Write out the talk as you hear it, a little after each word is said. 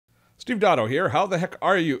Steve Dotto here. How the heck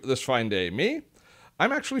are you this fine day? Me?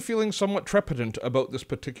 I'm actually feeling somewhat trepidant about this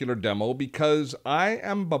particular demo because I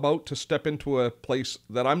am about to step into a place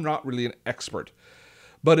that I'm not really an expert.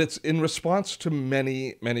 But it's in response to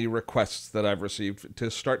many, many requests that I've received to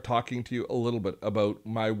start talking to you a little bit about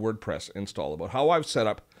my WordPress install, about how I've set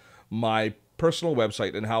up my personal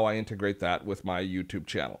website and how I integrate that with my YouTube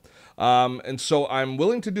channel. And so I'm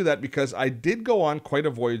willing to do that because I did go on quite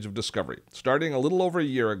a voyage of discovery. Starting a little over a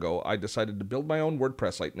year ago, I decided to build my own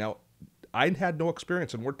WordPress site. Now, I had no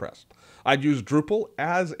experience in WordPress. I'd used Drupal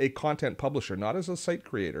as a content publisher, not as a site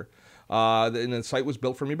creator. And the site was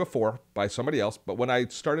built for me before by somebody else. But when I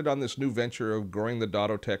started on this new venture of growing the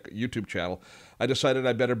Dotto Tech YouTube channel, I decided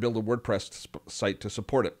I better build a WordPress site to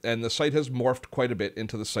support it. And the site has morphed quite a bit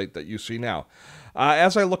into the site that you see now.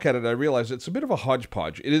 As I look at it, I realize it's a bit of a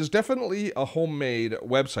hodgepodge. It is definitely a homemade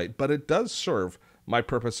website, but it does serve my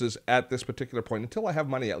purposes at this particular point until I have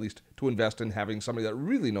money at least to invest in having somebody that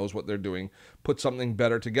really knows what they're doing put something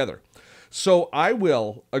better together. So I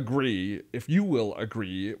will agree, if you will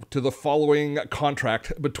agree, to the following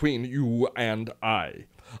contract between you and I.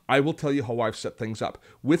 I will tell you how I've set things up,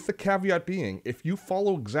 with the caveat being, if you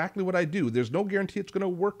follow exactly what I do, there's no guarantee it's going to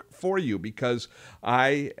work for you because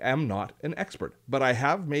I am not an expert. But I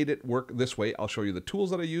have made it work this way. I'll show you the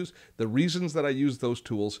tools that I use, the reasons that I use those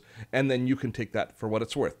tools, and then you can take that for what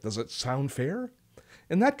it's worth. Does it sound fair?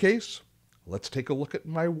 In that case, let's take a look at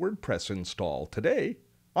my WordPress install today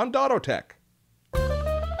on Dotto Tech.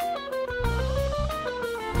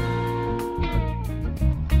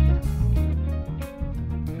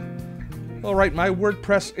 All right, my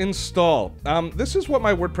WordPress install. This is what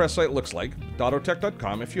my WordPress site looks like,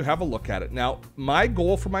 dottotech.com, if you have a look at it. Now, my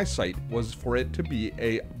goal for my site was for it to be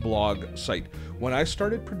a blog site. When I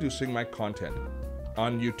started producing my content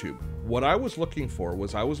on YouTube, what I was looking for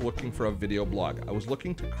was a video blog. I was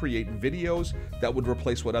looking to create videos that would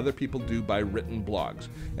replace what other people do by written blogs.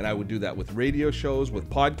 And I would do that with radio shows, with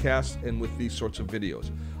podcasts, and with these sorts of videos.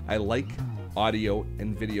 I like audio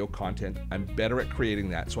and video content. I'm better at creating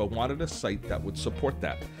that. So I wanted a site that would support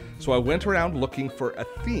that. So I went around looking for a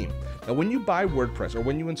theme. Now, when you buy WordPress or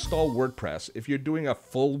when you install WordPress, if you're doing a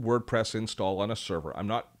full WordPress install on a server, I'm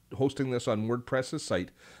not hosting this on WordPress's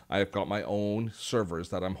site. I've got my own servers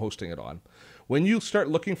that I'm hosting it on. When you start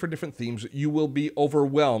looking for different themes, you will be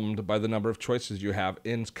overwhelmed by the number of choices you have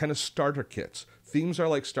in kind of starter kits. Themes are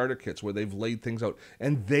like starter kits where they've laid things out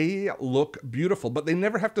and they look beautiful, but they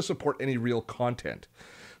never have to support any real content.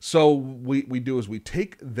 So we do is we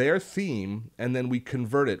take their theme and then we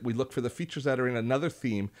convert it. We look for the features that are in another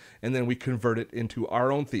theme and then we convert it into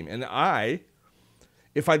our own theme. And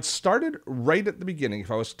if I'd started right at the beginning,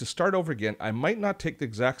 if I was to start over again, I might not take the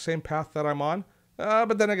exact same path that I'm on,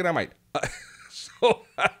 but then again, I might. So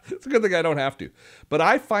it's a good thing I don't have to. But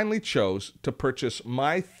I finally chose to purchase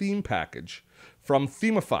my theme package from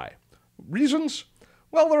Themify. Reasons?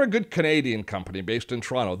 Well, they're a good Canadian company based in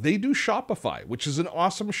Toronto. They do Shopify, which is an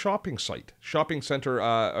awesome shopping site, shopping center,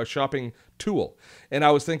 a shopping tool. And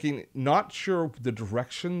I was thinking, not sure the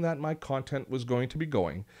direction that my content was going to be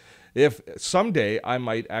going. If someday I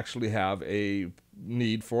might actually have a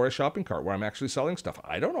need for a shopping cart where I'm actually selling stuff.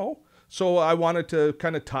 I don't know. So I wanted to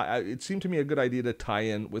kind of it seemed to me a good idea to tie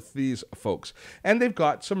in with these folks. And they've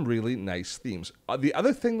got some really nice themes. The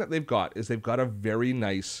other thing that they've got is they've got a very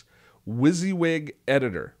nice WYSIWYG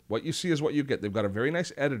editor. What you see is what you get. They've got a very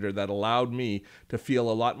nice editor that allowed me to feel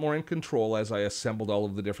a lot more in control as I assembled all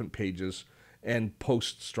of the different pages and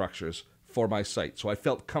post structures for my site. So I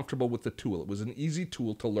felt comfortable with the tool. It was an easy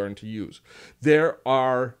tool to learn to use. There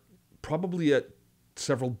are probably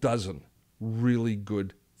several dozen really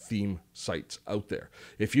good theme sites out there.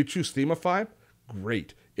 If you choose Themify,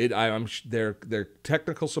 great. Their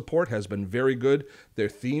technical support has been very good. Their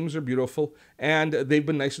themes are beautiful, and they've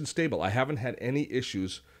been nice and stable. I haven't had any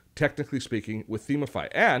issues, technically speaking, with Themify.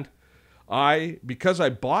 And because I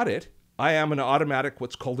bought it, I am an automatic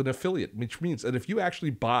what's called an affiliate, which means that if you actually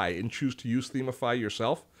buy and choose to use Themify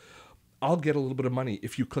yourself, I'll get a little bit of money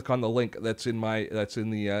if you click on the link it's in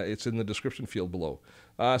the description field below.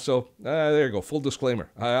 So there you go. Full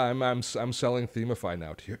disclaimer. I'm selling Themify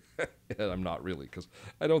now to you. And I'm not really, because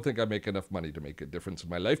I don't think I make enough money to make a difference in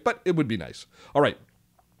my life, but it would be nice. All right.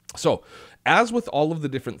 So, as with all of the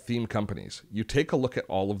different theme companies, you take a look at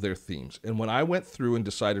all of their themes. And when I went through and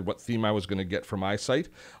decided what theme I was going to get for my site,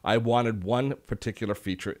 I wanted one particular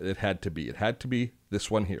feature. It had to be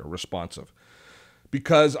this one here, responsive.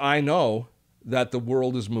 Because I know that the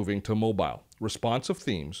world is moving to mobile. Responsive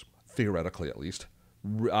themes, theoretically at least,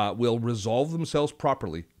 will resolve themselves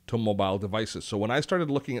properly to mobile devices. So when I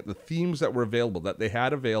started looking at the themes that were available, that they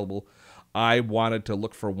had available, I wanted to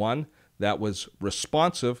look for one that was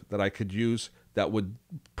responsive, that I could use, that would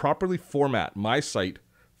properly format my site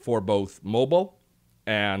for both mobile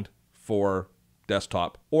and for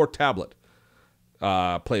desktop or tablet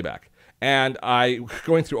playback. And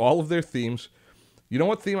going through all of their themes, you know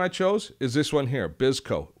what theme I chose? Is this one here,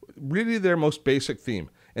 BizCo. Really their most basic theme.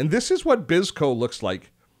 And this is what BizCo looks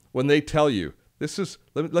like when they tell you. Let's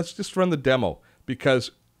just run the demo,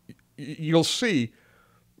 because you'll see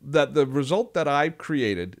that the result that I've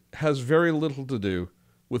created has very little to do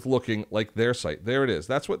with looking like their site. There it is.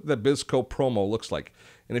 That's what the BizCo promo looks like.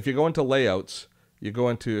 And if you go into layouts, you go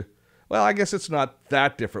into, well, I guess it's not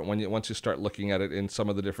that different once you start looking at it in some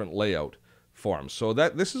of the different layout forms. So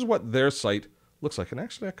this is what their site looks like. And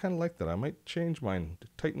actually, I kind of like that. I might change mine,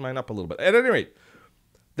 tighten mine up a little bit. At any rate,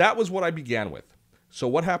 that was what I began with. So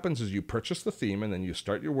what happens is you purchase the theme, and then you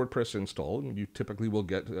start your WordPress install, and you typically will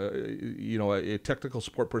get a technical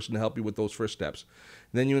support person to help you with those first steps.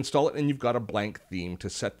 And then you install it, and you've got a blank theme to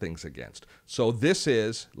set things against. So this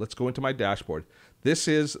is, let's go into my dashboard. This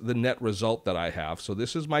is the net result that I have. So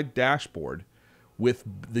this is my dashboard with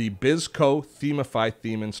the BizCo Themify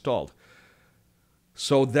theme installed.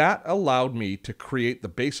 So that allowed me to create the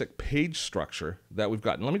basic page structure that we've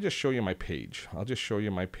got. And let me just show you my page. I'll just show you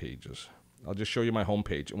my pages. I'll just show you my home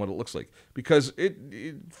page and what it looks like, because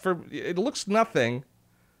it looks nothing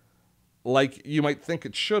like you might think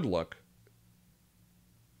it should look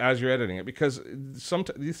as you're editing it, because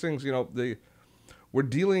these things, we're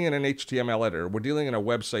dealing in an HTML editor, we're dealing in a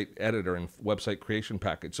website editor and website creation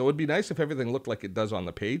package. So it'd be nice if everything looked like it does on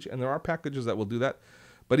the page, and there are packages that will do that,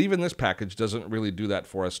 but even this package doesn't really do that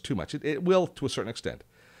for us too much. It will to a certain extent.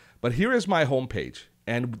 But here is my home page.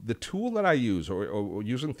 And the tool that I use, or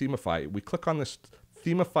using Themify, we click on this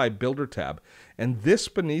Themify Builder tab, and this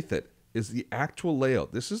beneath it is the actual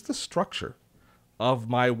layout. This is the structure of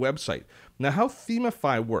my website. Now, how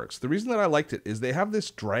Themify works, the reason that I liked it is they have this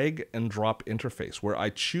drag and drop interface where I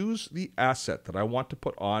choose the asset that I want to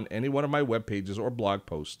put on any one of my web pages or blog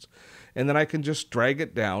posts, and then I can just drag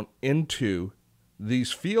it down into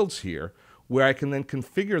these fields here, where I can then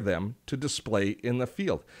configure them to display in the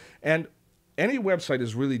field. And any website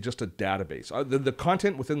is really just a database. The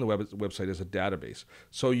content within the website is a database.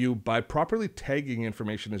 So by properly tagging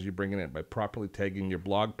information as you bring it in, by properly tagging your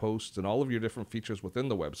blog posts and all of your different features within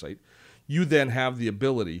the website, you then have the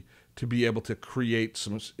ability to be able to create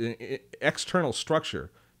some external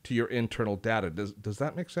structure to your internal data. Does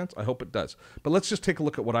that make sense? I hope it does. But let's just take a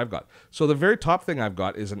look at what I've got. So the very top thing I've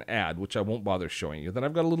got is an ad, which I won't bother showing you. Then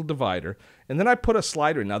I've got a little divider, and then I put a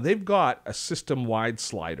slider in. Now they've got a system-wide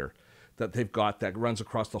slider that they've got that runs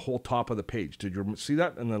across the whole top of the page. Did you see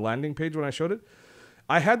that in the landing page when I showed it?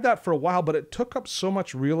 I had that for a while, but it took up so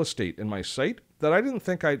much real estate in my site that I didn't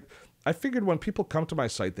think I figured when people come to my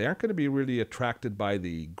site, they aren't going to be really attracted by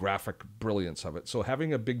the graphic brilliance of it. So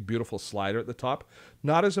having a big, beautiful slider at the top,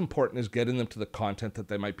 not as important as getting them to the content that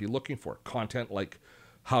they might be looking for. Content like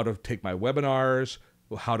how to take my webinars,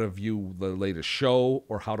 how to view the latest show,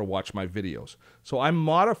 or how to watch my videos. So I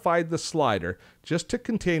modified the slider just to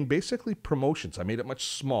contain basically promotions. I made it much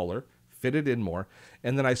smaller, fit it in more,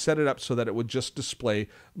 and then I set it up so that it would just display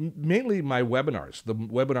mainly my webinars, the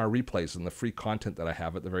webinar replays and the free content that I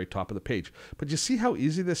have at the very top of the page. But you see how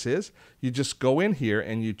easy this is? You just go in here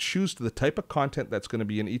and you choose the type of content that's going to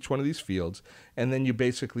be in each one of these fields, and then you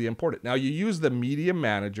basically import it. Now you use the media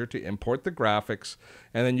manager to import the graphics,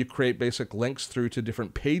 and then you create basic links through to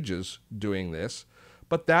different pages doing this.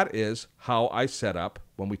 But that is how I set up,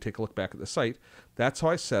 when we take a look back at the site, that's how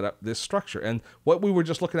I set up this structure. And what we were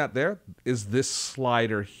just looking at there is this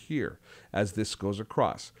slider here as this goes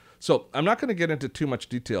across. So I'm not going to get into too much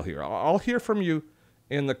detail here. I'll hear from you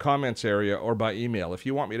in the comments area or by email if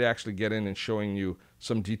you want me to actually get in and showing you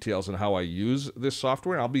some details on how I use this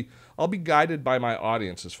software. I'll be guided by my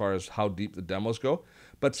audience as far as how deep the demos go.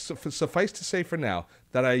 But suffice to say for now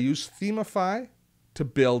that I use Themify to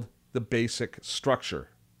build the basic structure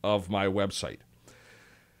of my website.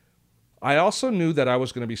 I also knew that I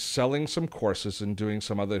was going to be selling some courses and doing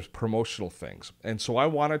some other promotional things. And so I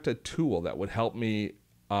wanted a tool that would help me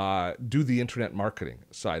do the internet marketing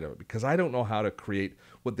side of it, because I don't know how to create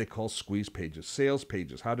what they call squeeze pages, sales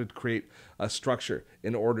pages, how to create a structure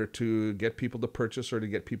in order to get people to purchase or to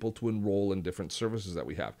get people to enroll in different services that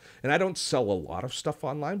we have. And I don't sell a lot of stuff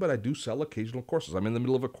online, but I do sell occasional courses. I'm in the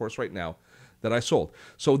middle of a course right now that I sold.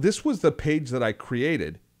 So this was the page that I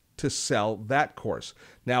created to sell that course.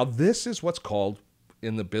 Now this is what's called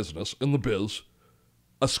in the biz,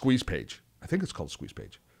 a squeeze page. I think it's called a squeeze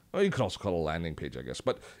page. Well, you could also call it a landing page, I guess,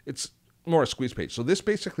 but it's more a squeeze page. So this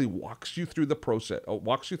basically walks you through the process,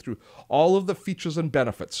 walks you through all of the features and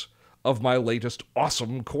benefits of my latest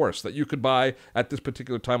awesome course that you could buy at this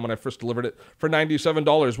particular time when I first delivered it for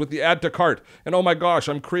 $97 with the add to cart. And oh my gosh,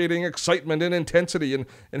 I'm creating excitement and intensity,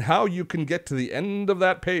 and how you can get to the end of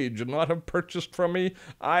that page and not have purchased from me,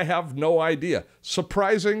 I have no idea.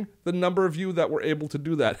 Surprising the number of you that were able to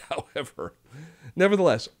do that, however.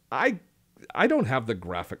 Nevertheless, I don't have the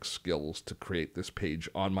graphic skills to create this page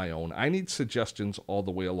on my own. I need suggestions all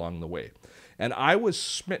the way along the way. And I was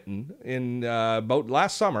smitten in about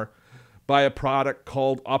last summer by a product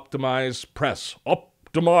called Optimize Press.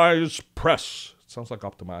 Optimize Press. It sounds like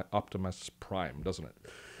Optimus Prime, doesn't it?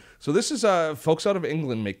 So this is folks out of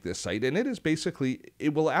England make this site, and it is basically,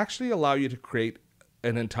 it will actually allow you to create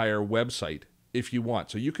an entire website if you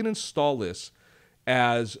want. So you can install this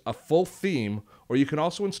as a full theme, or you can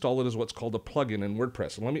also install it as what's called a plugin in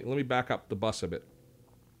WordPress. And let me back up the bus a bit.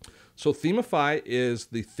 So Themify is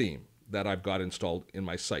the theme that I've got installed in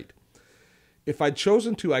my site. If I'd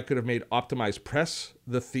chosen to, I could have made Optimize Press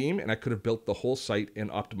the theme, and I could have built the whole site in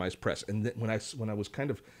Optimize Press. And then when I was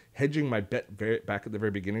kind of hedging my bet back at the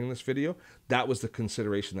very beginning of this video, that was the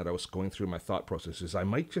consideration that I was going through my thought process, is I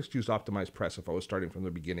might just use Optimize Press if I was starting from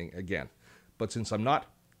the beginning again. But since I'm not,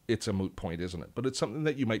 it's a moot point, isn't it? But it's something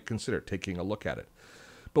that you might consider taking a look at it.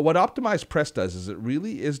 But what Optimize Press does is it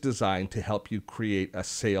really is designed to help you create a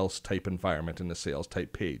sales type environment and a sales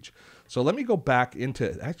type page. So let me go back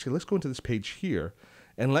into, actually, let's go into this page here,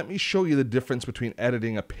 and let me show you the difference between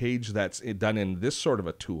editing a page that's done in this sort of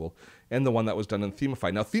a tool and the one that was done in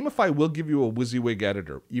Themify. Now, Themify will give you a WYSIWYG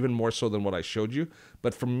editor, even more so than what I showed you,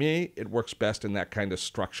 but for me, it works best in that kind of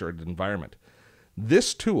structured environment.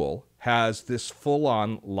 This tool has this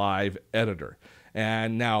full-on live editor.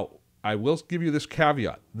 And now, I will give you this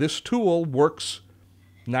caveat. This tool works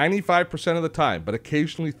 95% of the time, but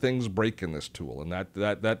occasionally things break in this tool, and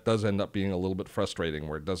that does end up being a little bit frustrating,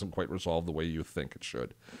 where it doesn't quite resolve the way you think it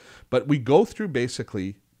should. But we go through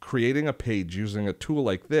basically creating a page using a tool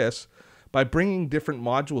like this by bringing different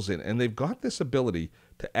modules in, and they've got this ability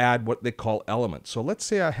to add what they call elements. So let's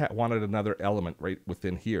say I wanted another element right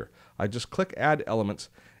within here. I just click Add Elements,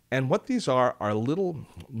 and what these are little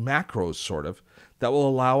macros, sort of, that will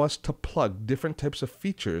allow us to plug different types of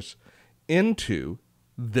features into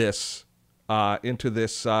this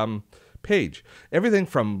page. Everything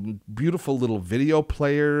from beautiful little video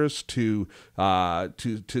players to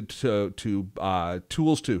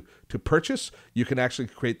tools to purchase. You can actually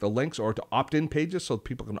create the links, or to opt-in pages so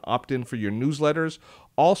people can opt in for your newsletters.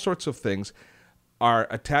 All sorts of things are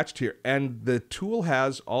attached here, and the tool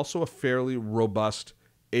has also a fairly robust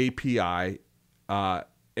API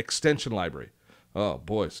extension library. Oh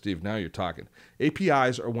boy, Steve, now you're talking.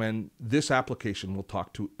 APIs are when this application will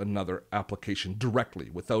talk to another application directly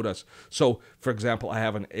without us. So, for example, I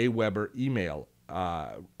have an Aweber email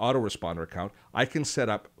autoresponder account. I can set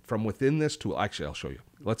up from within this tool. Actually, I'll show you.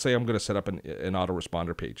 Let's say I'm going to set up an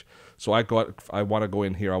autoresponder page. So I want to go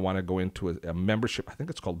in here. I want to go into a membership. I think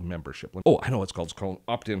it's called membership. Oh, I know what it's called. It's called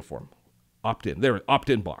opt-in form. Opt-in. There,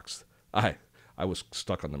 opt-in box. I was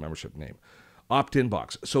stuck on the membership name. Opt-in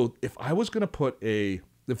box. So if I was going to put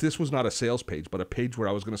if this was not a sales page, but a page where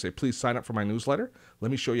I was going to say, please sign up for my newsletter, let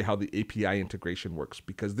me show you how the API integration works,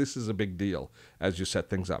 because this is a big deal as you set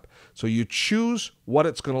things up. So you choose what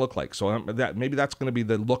it's going to look like. So maybe that's going to be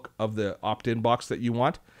the look of the opt-in box that you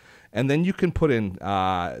want. And then you can put in,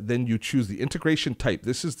 then you choose the integration type.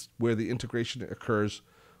 This is where the integration occurs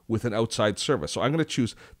with an outside service. So I'm going to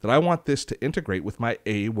choose that I want this to integrate with my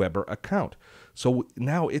Aweber account. So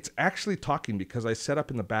now it's actually talking, because I set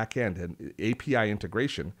up in the back end an API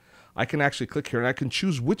integration. I can actually click here and I can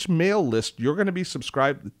choose which mail list you're going to be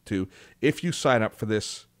subscribed to if you sign up for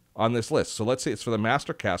this on this list. So let's say it's for the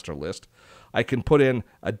Mastercaster list. I can put in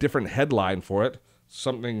a different headline for it,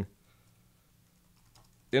 something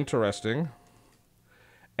interesting.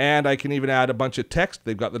 And I can even add a bunch of text.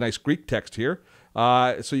 They've got the nice Greek text here.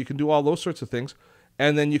 So you can do all those sorts of things.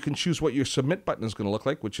 And then you can choose what your submit button is going to look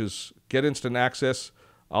like, which is get instant access.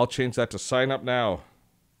 I'll change that to sign up now.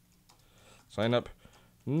 Sign up.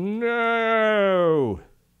 No.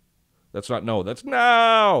 That's not no. That's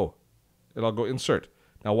now. And I'll go insert.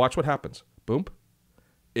 Now watch what happens. Boom.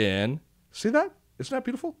 In. See that? Isn't that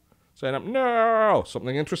beautiful? Sign up. No.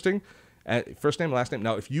 Something interesting. First name, last name.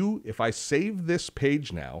 Now, if I save this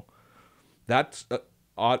page now, that's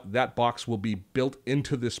that box will be built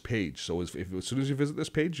into this page. So as soon as you visit this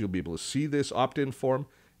page, you'll be able to see this opt-in form.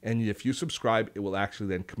 And if you subscribe, it will actually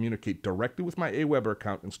then communicate directly with my Aweber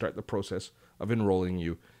account and start the process of enrolling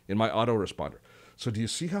you in my autoresponder. So do you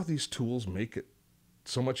see how these tools make it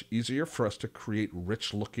so much easier for us to create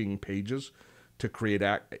rich-looking pages, to create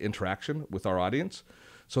interaction with our audience?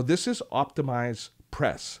 So this is Optimize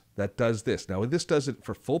press that does this. Now, this does it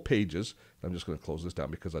for full pages. I'm just going to close this down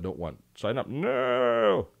because I don't want sign up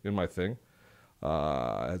no in my thing.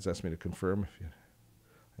 It's asked me to confirm.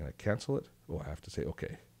 I'm going to cancel it. Oh, I have to say,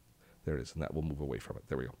 okay. There it is, and that will move away from it.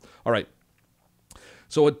 There we go. All right.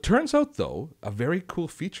 So it turns out, though, a very cool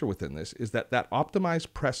feature within this is that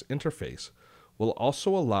optimized press interface will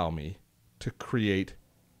also allow me to create,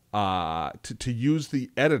 to use the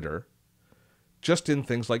editor just in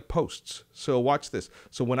things like posts. So watch this.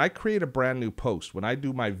 So when I create a brand new post, when I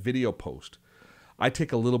do my video post, I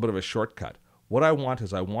take a little bit of a shortcut. What I want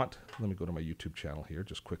is let me go to my YouTube channel here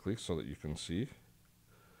just quickly so that you can see.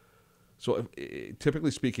 So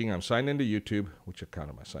typically speaking, I'm signed into YouTube. Which account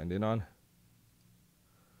am I signed in on?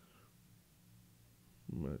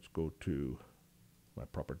 Let's go to my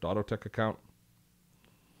proper Dotto Tech account.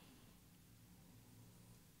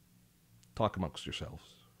 Talk amongst yourselves.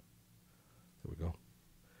 There we go.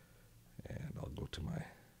 And I'll go to my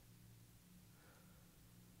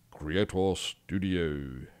Creator Studio.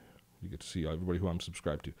 You get to see everybody who I'm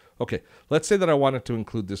subscribed to. Okay, let's say that I wanted to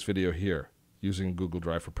include this video here using Google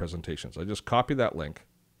Drive for presentations. I just copy that link.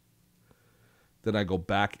 Then I go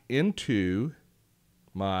back into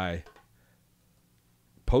my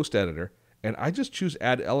post editor, and I just choose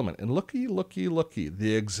add element. And looky,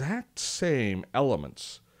 the exact same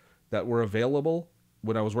elements that were available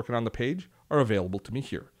when I was working on the page are available to me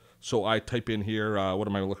here. So I type in here, what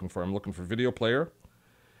am I looking for? I'm looking for video player.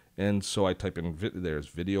 And so I type in, there's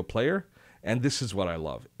video player. And this is what I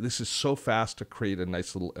love. This is so fast to create a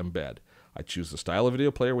nice little embed. I choose the style of video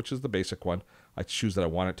player, which is the basic one. I choose that I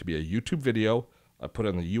want it to be a YouTube video. I put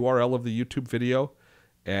in the URL of the YouTube video.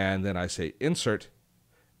 And then I say insert.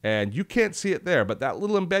 And you can't see it there, but that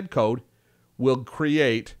little embed code will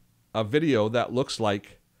create a video that looks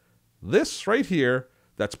like this right here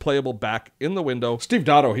that's playable back in the window. Steve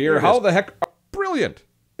Dotto here. How the heck? Brilliant.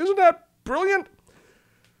 Isn't that brilliant?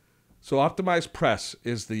 So Optimized Press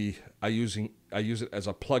is I use it as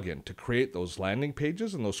a plugin to create those landing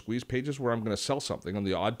pages and those squeeze pages where I'm going to sell something on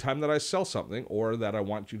the odd time that I sell something or that I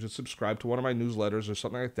want you to subscribe to one of my newsletters or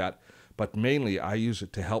something like that. But mainly I use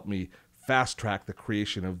it to help me fast track the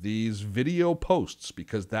creation of these video posts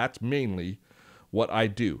because that's mainly what I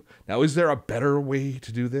do. Now, is there a better way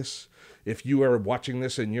to do this? If you are watching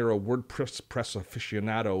this and you're a WordPress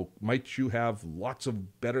aficionado, might you have lots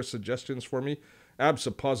of better suggestions for me?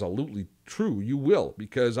 Absolutely true, you will,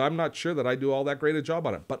 because I'm not sure that I do all that great a job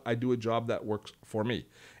on it, but I do a job that works for me.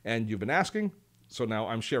 And you've been asking, so now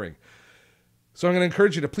I'm sharing. So I'm going to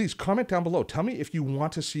encourage you to please comment down below. Tell me if you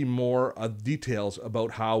want to see more details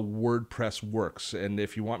about how WordPress works and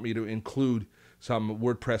if you want me to include some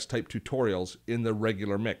WordPress type tutorials in the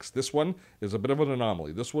regular mix. This one is a bit of an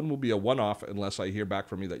anomaly. This one will be a one-off unless I hear back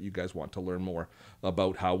from you that you guys want to learn more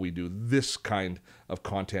about how we do this kind of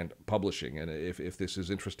content publishing and if this is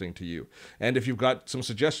interesting to you. And if you've got some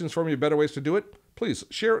suggestions for me, better ways to do it, please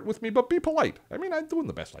share it with me, but be polite. I mean, I'm doing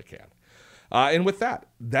the best I can. And with that,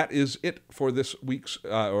 that is it for this week's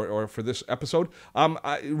or for this episode.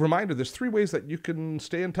 Reminder: there's 3 ways that you can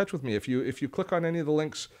stay in touch with me. If you click on any of the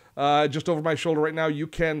links just over my shoulder right now, you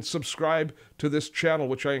can subscribe to this channel,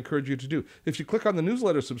 which I encourage you to do. If you click on the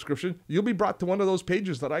newsletter subscription, you'll be brought to one of those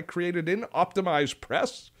pages that I created in Optimized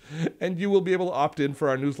Press, and you will be able to opt in for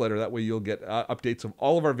our newsletter. That way, you'll get updates of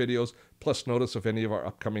all of our videos, plus notice of any of our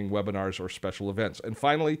upcoming webinars or special events. And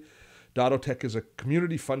finally, Dotto Tech is a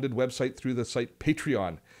community-funded website through the site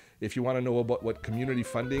Patreon. If you want to know about what community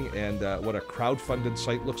funding and what a crowd-funded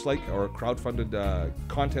site looks like, or a crowd-funded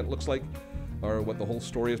content looks like, or what the whole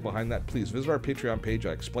story is behind that, please visit our Patreon page.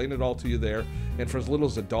 I explain it all to you there. And for as little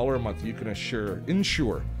as $1 a month, you can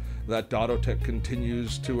ensure that Dotto Tech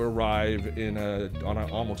continues to arrive on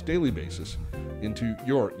an almost daily basis into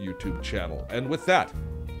your YouTube channel. And with that,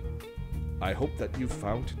 I hope that you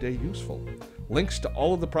found today useful. Links to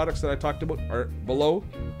all of the products that I talked about are below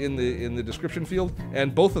in the description field,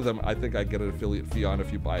 and both of them I think I get an affiliate fee on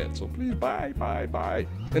if you buy it. So please buy.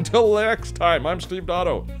 Until next time, I'm Steve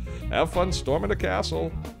Dotto. Have fun storming the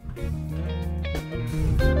castle.